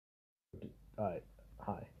Alright,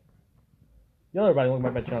 hi. Yo everybody,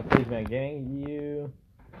 welcome back to my channel, CodGipMur Gaming.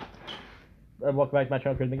 Welcome back to my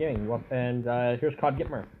channel, CodGipMur Gaming. And here's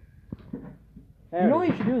CodGipMur. You know what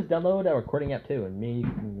you should do is download a recording app too, and me.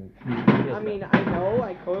 I mean, I know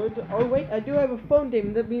I could. Oh wait, I do have a phone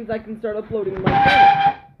game. That means I can start uploading my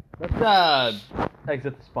channel. Let's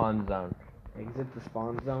exit the spawn zone. Exit the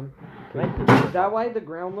spawn zone. Is Is that why the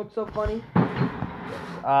ground looks so funny?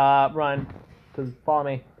 Run. Follow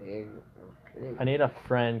me. Okay. I need a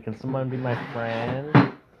friend. Can someone be my friend?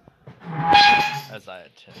 As I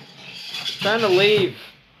attempt. Trying to leave.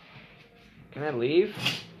 Can I leave?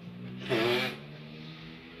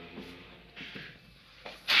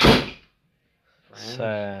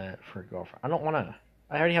 Set for girlfriend. I don't wanna.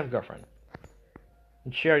 I already have a girlfriend.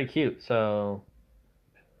 And she's already cute, so.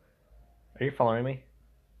 Are you following me?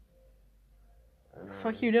 What the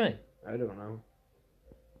fuck are you doing? I don't know.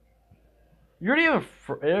 You already have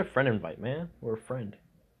a friend invite, man. We're a friend.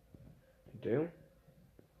 You do?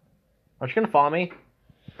 Aren't you gonna follow me?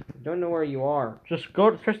 I don't know where you are. Just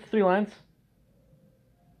go press the 3 lines.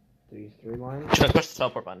 These 3 lines? Just press the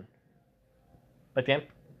teleport button. Like the game.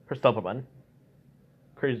 Press the teleport button.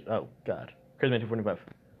 Crazy. Oh god. Crazy Man 245.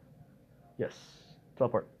 Yes.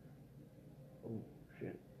 Teleport. Oh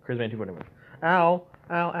shit. Crazy Man 245. Ow.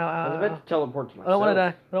 Ow, ow, ow. I was about to teleport to myself. I don't wanna die.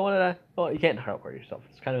 I don't wanna die. Oh, you can't teleport yourself.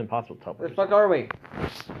 It's kind of impossible to teleport. Where the fuck are we?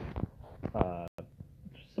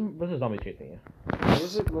 What's a zombie chasing you?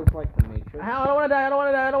 Does it look like the Matrix? Ow, I don't wanna die. I don't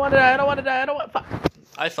wanna die. I don't wanna die. I don't wanna die. I don't want. Fuck.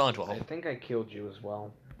 I fell into a hole. I think I killed you as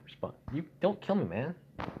well. Respawn. You don't kill me, man.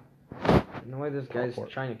 No way this guy's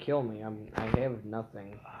Teleport. trying to kill me. I have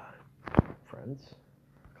nothing. Friends.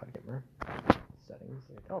 CodGipMur. Settings.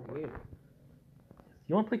 Oh, weird.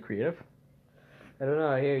 You wanna play creative? I don't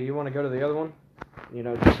know. Here, you want to go to the other one? You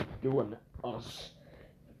know, just doing us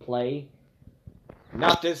play.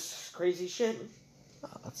 Not this crazy shit. Oh,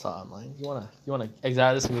 that's online. You wanna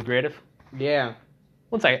exile this and go creative? Yeah.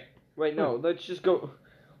 1 second. Wait, no. Let's just go.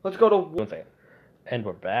 Let's go to. 1 second. And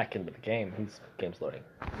we're back into the game. Game's loading.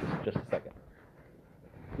 Just a second.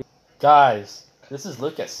 Guys, this is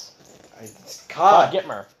Lucas. It's Cod.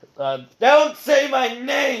 CodGipMur. Don't say my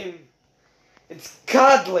name. It's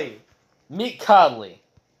Codley. Meet Codley.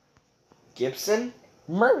 Gibson.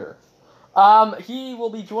 Murder. He will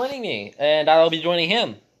be joining me, and I will be joining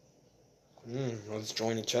him. Let's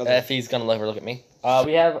join each other. If he's gonna ever look at me.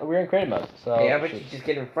 We're in creative mode, so. Hey, how about you just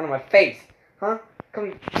get in front of my face, huh?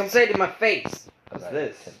 Come say it in my face. What's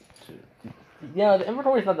this? Yeah, the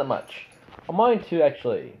inventory's not that much. I'm going to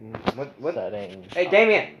actually. What? Settings. Hey,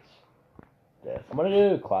 Damien. Yes, I'm gonna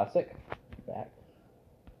do classic. Back.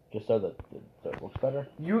 Just so that it looks better.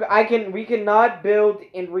 We cannot build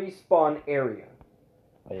in respawn area.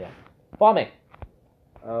 Oh yeah. Follow me.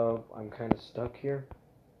 Oh, I'm kind of stuck here.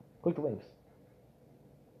 Click the wings.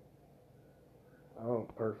 Oh,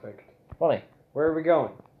 perfect. Follow me. Where are we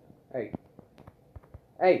going?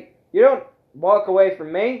 Hey, you don't walk away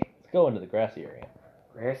from me. Let's go into the grassy area.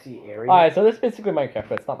 Grassy area? Alright, so this is basically Minecraft,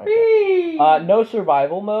 but it's not Minecraft. No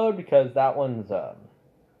survival mode because that one's That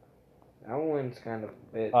one's kind of a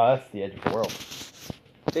bit. that's the edge of the world.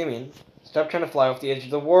 Damien, stop trying to fly off the edge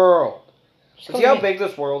of the world. See how big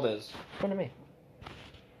this world is. Come to me.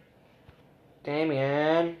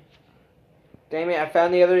 Damien, I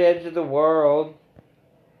found the other edge of the world.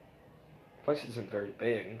 This place isn't very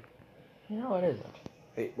big. No, it isn't.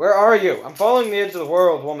 Hey, where are you? I'm following the edge of the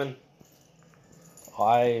world, woman.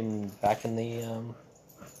 I'm back in the I'm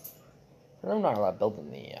not allowed to build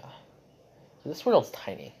in the this world's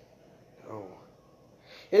tiny. Oh.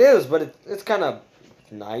 It is, but it's kind of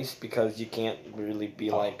nice because you can't really be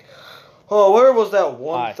like, oh, where was that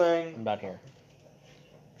one thing? I'm down here.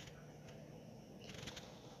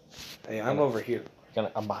 Hey, I'm over here.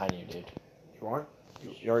 I'm behind you, dude. You are?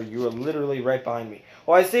 You are literally right behind me.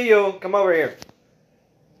 Oh, I see you. Come over here.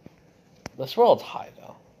 This world's high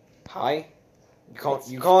though. Hi.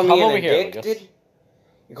 You call me an addicted? Lucas.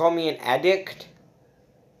 You call me an addict?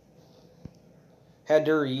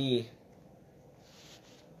 Headery.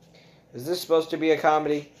 Is this supposed to be a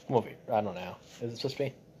comedy? Movie. I don't know. Is it supposed to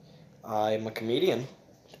be? I'm a comedian.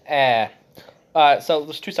 So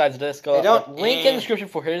there's 2 sides of this. Go link in the description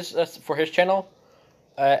for his channel,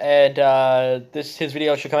 and his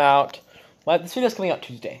video should come out. This video's coming out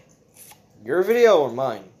Tuesday. Your video or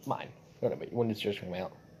mine? Mine. Whatever. When is yours coming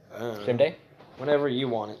out? Same day. Whenever you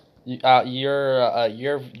want it.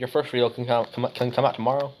 Your first video can come out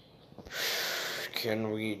tomorrow.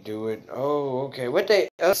 Can we do it? Oh, okay. What day?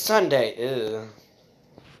 Sunday. Ew.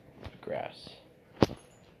 Grass.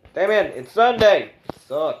 Damn it! It's Sunday.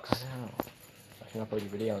 Sucks. I know. I can upload your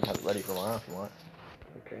video and have it ready for tomorrow if you want.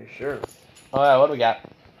 Okay, sure. Alright, what do we got?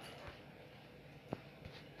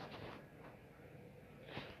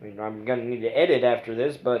 I mean, I'm gonna need to edit after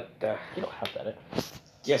this, but You don't have to edit.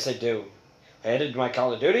 yes, I do. I edited my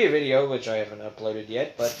Call of Duty video, which I haven't uploaded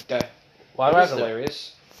yet, but Why it do I was have to?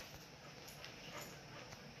 hilarious.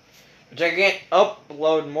 Which I can't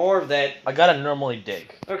upload more of that. I gotta normally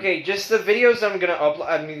dig. Okay, just the videos I'm gonna upload.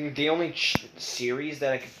 I mean, the only series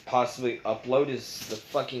that I could possibly upload is the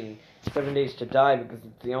fucking 7 Days to Die, because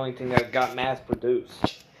it's the only thing that got mass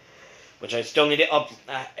produced. Which I still need to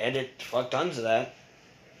edit fuck tons of that.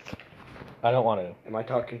 I don't want to. Am I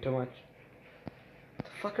talking too much? What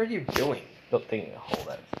the fuck are you doing? Don't think a hole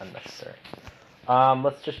that's unnecessary.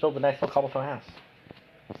 Let's just build a nice little cobblestone house.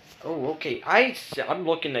 Oh, okay. I'm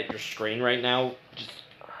looking at your screen right now. Just,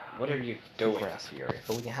 what are you doing? Grassy area.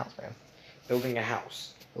 Building a house, man. Building a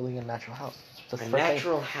house. Building a natural house. That's A the first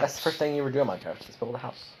natural thing, house. That's the first thing you ever do in Minecraft. Is build a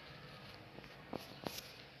house.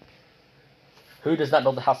 Who does not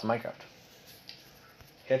build a house in Minecraft?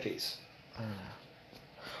 Hippies. I don't know.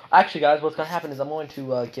 Actually, guys, what's gonna happen is I'm going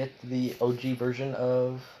to get the OG version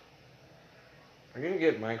of. I'm gonna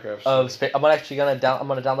get Minecraft. I'm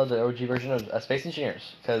gonna download the OG version of Space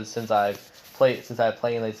Engineers, because since I've played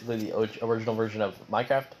basically the original version of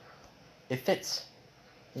Minecraft, it fits.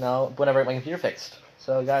 You know, whenever my computer fixed.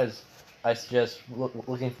 So, guys, I suggest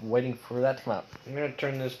waiting for that to come out. I'm gonna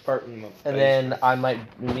turn this part in my And basement.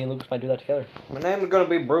 then me and Lucas might do that together. My name is gonna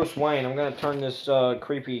be Bruce Wayne. I'm gonna turn this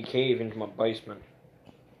creepy cave into my basement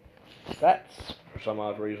That's for some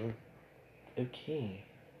odd reason. okay.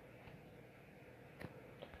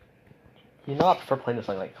 You know, I prefer playing this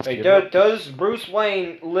on like. Hey, computer. does Bruce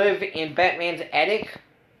Wayne live in Batman's attic,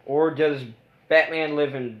 or does Batman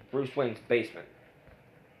live in Bruce Wayne's basement?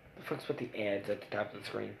 The fuck's with the ads at the top of the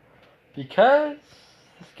screen? Because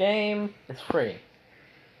this game is free.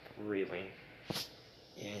 Really?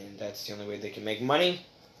 And that's the only way they can make money?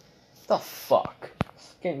 The fuck?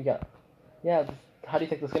 This game you got. Yeah. How do you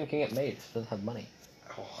think this game can get made? It doesn't have money.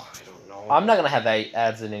 Oh, I don't know. I'm not gonna have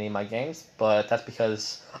ads in any of my games, but that's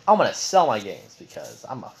because I'm gonna sell my games because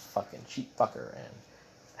I'm a fucking cheap fucker and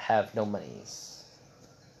have no monies.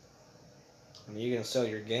 And you're gonna sell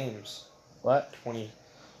your games. What? 20.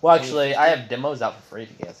 Well, actually, I have demos out for free if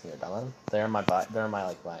you guys can go download them. They're in my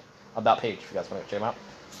my about page if you guys want to check them out.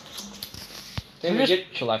 Then You we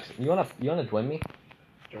get chillax. You wanna join me?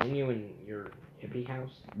 join you in your hippie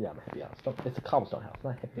house. Yeah, I'm a hippie house. It's a cobblestone house,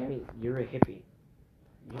 not a hippie. I mean, you're a hippie.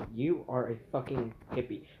 You are a fucking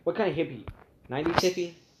hippie. What kind of hippie? 90s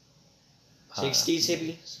hippie? 60s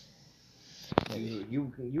hippie? Maybe.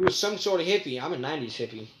 You were some sort of hippie. I'm a 90s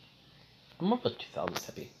hippie. I'm up with 2000s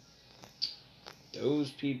hippie.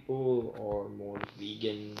 Those people are more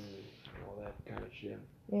vegan and all that kind of shit.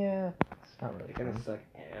 Yeah, it's not really. They kind of fun. suck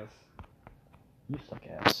ass. You suck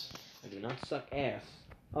ass. I do not suck ass.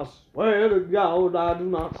 I swear to God, I do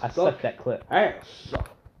not I suck that clip. ass.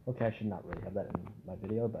 Okay, I should not really have that in my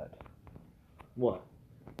video, but What?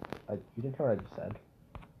 you didn't hear what I just said.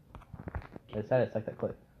 I said I suck that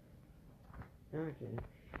clip. Okay.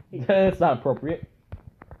 It's not appropriate.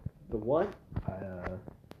 The what? I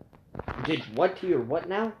You did what to your what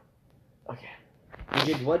now? Okay. You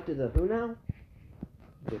did what to the who now?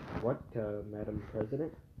 You did what to Madam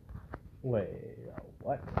President? Wait,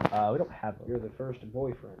 what? We don't have You're the first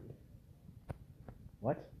boyfriend.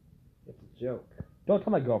 What? It's a joke. Don't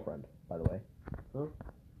tell my girlfriend, by the way. Huh?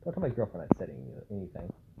 Don't tell my girlfriend I said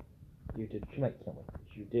anything. You did. She might kill me.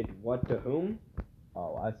 You did what to whom?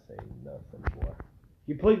 Oh, I say nothing more.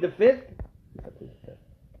 You plead the fifth? You said plead the fifth.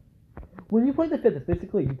 When you plead the fifth, it's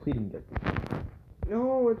basically you pleading guilty.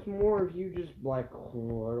 No, it's more of you just like,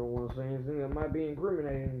 oh, I don't want to say anything that might be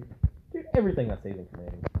incriminating. Dude, everything I say is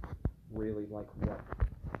incriminating. Really, like what?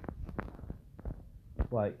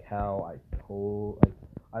 Like how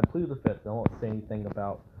I plead the fifth. I won't say anything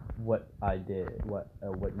about what I did, what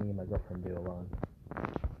me and my girlfriend do alone.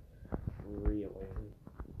 Really?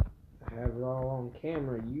 I have it all on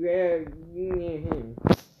camera. You have him.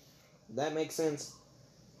 That makes sense.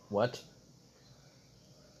 What?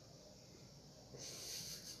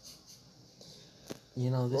 You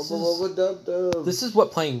know, this is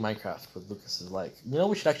what playing Minecraft with Lucas is like. You know,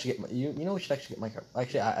 we should actually get Minecraft.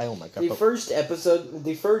 Actually, I own Minecraft.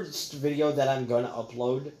 The first video that I'm gonna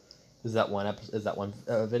upload is that one episode. Is that one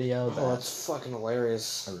video that that's fucking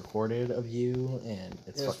hilarious. I recorded of you, and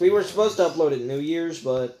it's. Yes, we were supposed to upload it New Year's,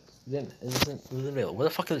 but it wasn't available. Where the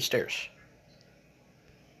fuck are the stairs?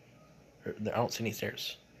 I don't see any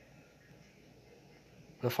stairs.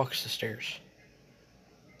 Where the fuck is the stairs?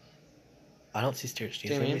 I don't see stairs. Do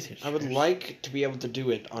you see any stairs? I would like to be able to do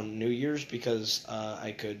it on New Year's because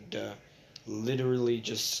I could literally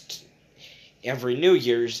just every New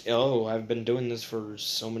Year's. Oh, I've been doing this for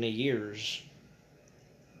so many years.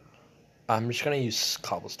 I'm just gonna use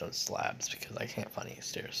cobblestone slabs because I can't find any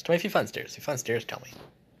stairs. Tell me if you find stairs. If you find stairs, tell me.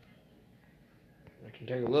 I can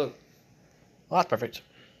take a look. Well, that's perfect.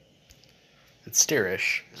 It's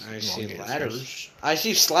stairish. I see ladders. I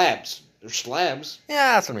see slabs. There's slabs.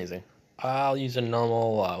 Yeah, that's amazing. I'll use a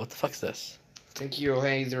normal. What the fuck's this? I think you'll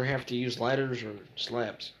either have to use ladders or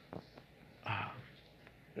slabs. Uh, How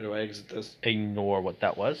do I exit this? Ignore what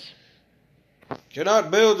that was.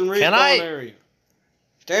 Cannot build in respawn area.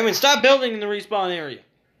 Damon, stop building in the respawn area.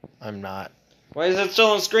 I'm not. Why is that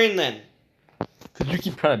still on screen then? Because you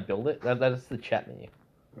keep trying to build it. That's the chat menu.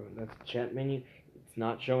 Oh, that's the chat menu. It's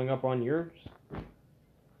not showing up on yours.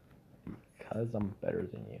 Because I'm better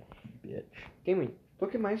than you, bitch. Damon,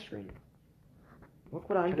 look at my screen. Look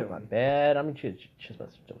what I'm doing. My bed. I'm just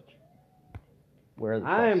Where are the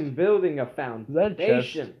chests? I'm building a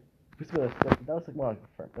foundation. That looks like more like a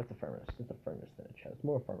furnace. That's a furnace. That's a furnace than a chest.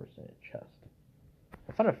 More a furnace than a chest.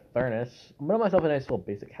 I found a furnace. I'm building myself a nice little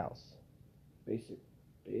basic house. Basic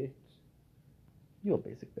bitch. You a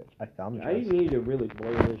basic bitch. I found the I chest. need to really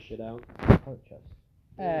blow this shit out. I found the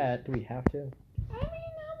chest. Do we have to? I mean,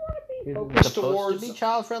 I want to be Is focused it supposed towards... to be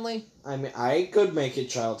child friendly? I mean, I could make it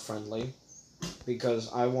child friendly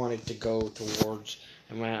because I want it to go towards...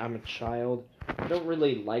 I mean, I'm a child. I don't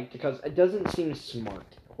really like because it doesn't seem smart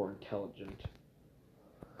or intelligent.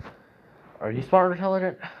 Are you smart or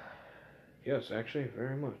intelligent? Yes, actually,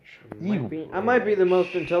 very much. You I might be the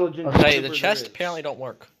most intelligent I'll tell you, YouTuber the there chest is. apparently don't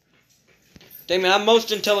work. Damon, I'm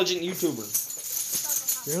most intelligent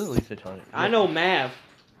YouTuber. You're the least intelligent. I know math.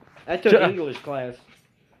 I took English class.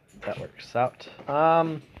 That works out.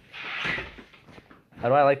 How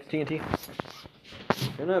do I like the TNT?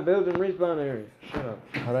 You're not building respawn area. Shut up.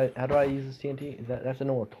 How do I use this TNT? That's a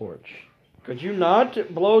normal torch. Could you not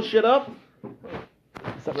blow shit up?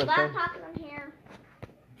 Is that redstone? Laptop in here.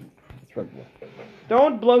 It's redstone.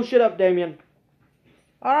 Don't blow shit up, Damien.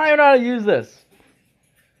 I don't even know how to use this.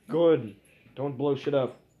 Good. Don't blow shit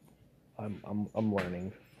up. I'm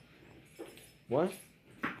learning. What?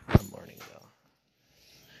 I'm learning though.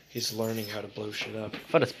 He's learning how to blow shit up.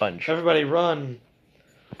 Found a sponge. Everybody run.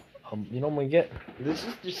 You know what we get? This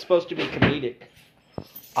is just supposed to be comedic.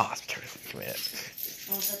 Ah, it's terrific. We made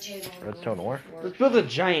it. Redstone ore. Let's build a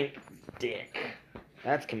giant dick.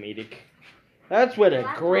 That's comedic. That's what a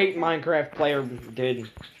great Minecraft player did.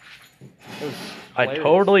 I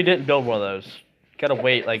totally didn't build one of those. Gotta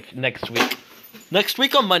wait like next week. Next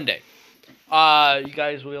week on Monday. You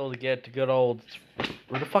guys will be able to get to good old.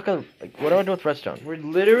 Where the fuck? What do I do with redstone? We're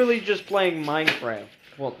literally just playing Minecraft.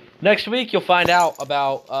 Well, next week you'll find out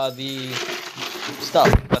about the stuff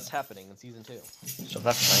that's happening in season 2. So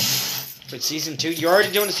that's nice. but season 2, you're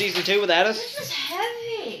already doing a season 2 without us? This is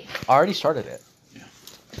heavy. I already started it.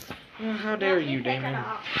 Oh, how dare you, Damien?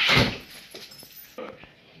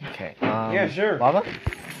 Okay. Yeah, sure. Lava?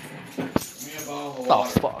 Oh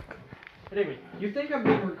fuck. Damien, you think I'm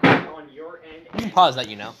being recorded on your end? You can pause that,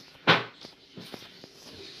 you know.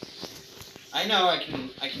 I know I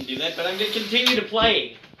can do that, but I'm gonna continue to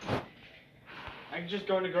play. I'm just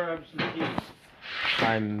going to grab some tea.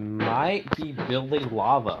 I might be building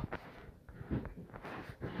lava.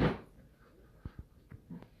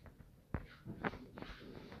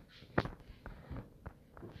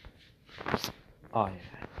 Oh yeah.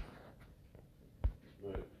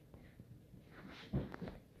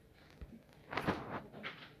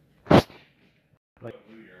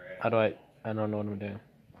 How do I don't know what I'm doing.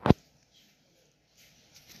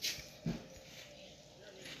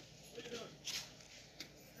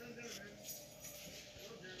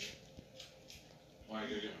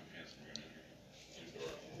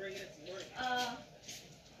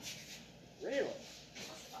 Really?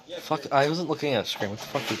 Yeah, Fuck, I wasn't looking at a screen. What the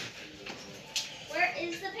fuck is... Where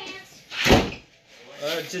is the pants?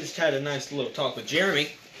 I just had a nice little talk with Jeremy.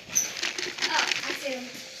 Oh, I see him.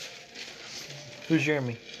 Who's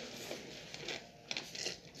Jeremy?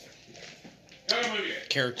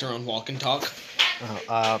 Character on Walk and Talk.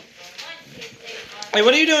 Oh, Hey,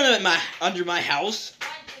 what are you doing under my house?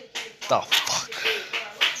 oh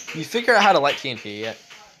fuck. You figure out how to light TNT yet?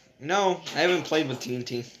 No, I haven't played with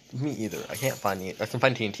TNT. Me either. I can't find it. I can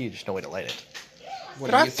find TNT, just no way to light it.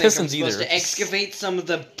 What But do I you have think I'm pistons supposed either. to excavate some of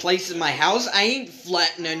the places in my house? I ain't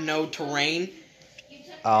flattening no terrain.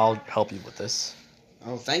 I'll help you with this.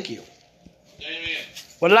 Oh, thank you.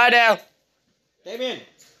 What did I do? Damien,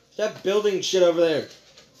 stop building shit over there.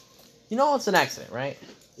 You know it's an accident, right?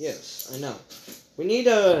 Yes, I know. We need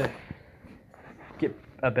a...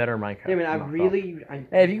 a better Minecraft. Damn it, knockoff.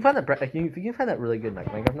 Hey, if you can find that, if you can find that really good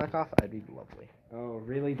Minecraft knockoff, I'd be lovely. Oh,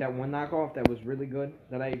 really? That one knockoff that was really good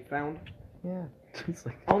that I found? Yeah. It's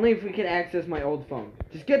like, only if we could access my old phone.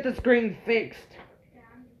 Just get the screen fixed.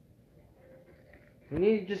 We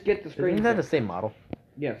need to just get the screen isn't that the fixed. same model?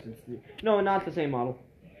 Yes. No, not the same model.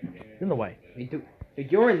 In the way.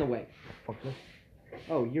 You're in the way. Fuck this.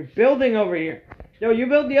 Oh, you're building over here. Yo, you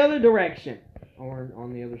build the other direction. Or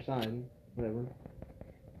on the other side. Whatever.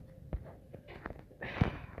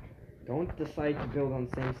 Don't decide to build on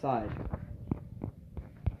the same side.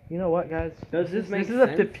 You know what, guys? Does this make sense?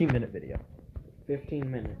 sense? This is a 15-minute video. 15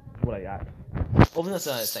 minutes. That's what I got. Well, then that's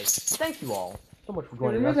say thank you all so much for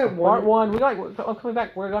joining us. remember that Part one. I'm coming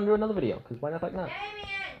back. We're gonna do another video because why not like that? Damien,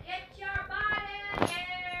 get your butt in here.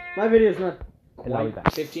 My video's not And I'll be quite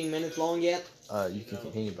back. 15 minutes long yet. You can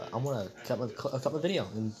continue, but I'm gonna cut my video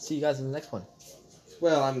and see you guys in the next one.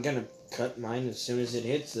 Well, I'm gonna cut mine as soon as it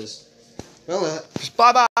hits this. Well,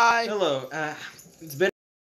 Bye bye. hello. It's been